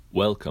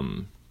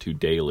Welcome to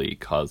Daily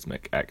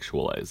Cosmic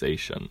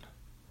Actualization.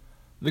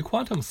 The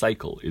quantum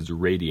cycle is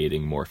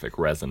radiating morphic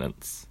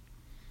resonance.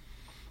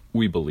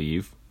 We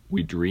believe,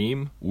 we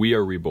dream, we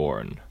are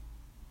reborn.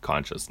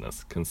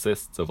 Consciousness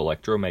consists of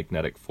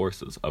electromagnetic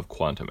forces of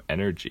quantum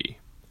energy.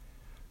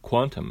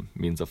 Quantum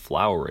means a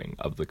flowering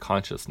of the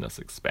consciousness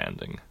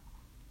expanding.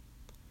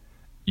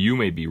 You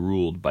may be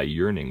ruled by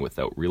yearning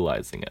without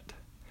realizing it.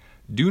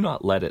 Do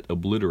not let it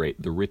obliterate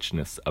the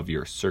richness of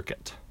your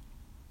circuit.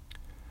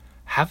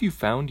 Have you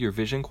found your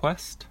vision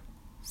quest?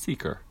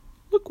 Seeker,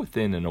 look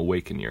within and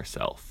awaken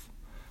yourself.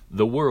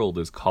 The world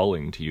is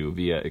calling to you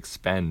via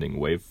expanding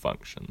wave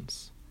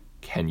functions.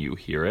 Can you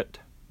hear it?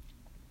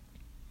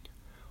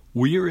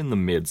 We are in the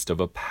midst of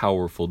a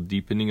powerful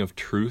deepening of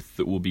truth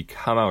that will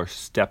become our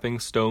stepping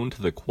stone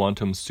to the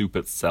quantum soup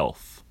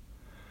itself.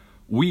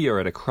 We are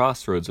at a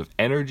crossroads of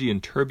energy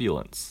and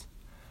turbulence.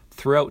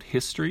 Throughout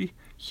history,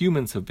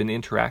 humans have been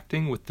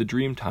interacting with the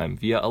dreamtime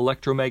via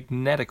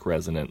electromagnetic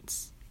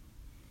resonance.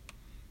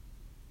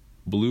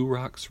 Blue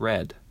Rocks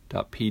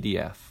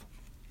Red.pdf.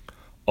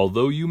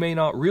 Although you may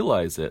not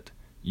realize it,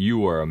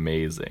 you are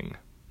amazing.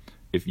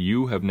 If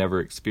you have never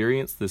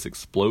experienced this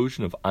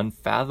explosion of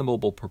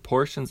unfathomable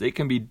proportions, it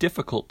can be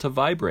difficult to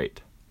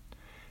vibrate.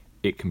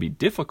 It can be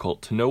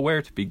difficult to know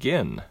where to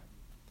begin.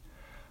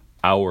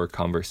 Our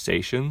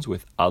conversations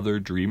with other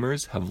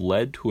dreamers have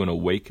led to an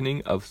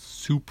awakening of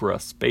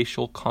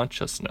supraspatial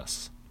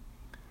consciousness.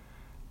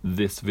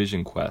 This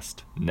vision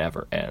quest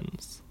never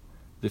ends.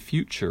 The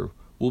future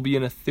will be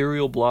an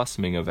ethereal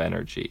blossoming of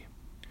energy.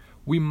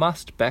 We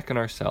must beckon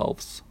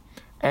ourselves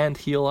and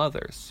heal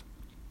others.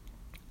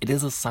 It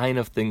is a sign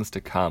of things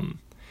to come.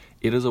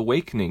 It is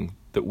awakening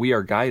that we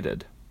are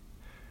guided.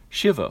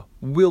 Shiva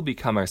will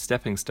become our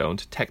stepping stone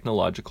to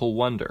technological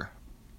wonder.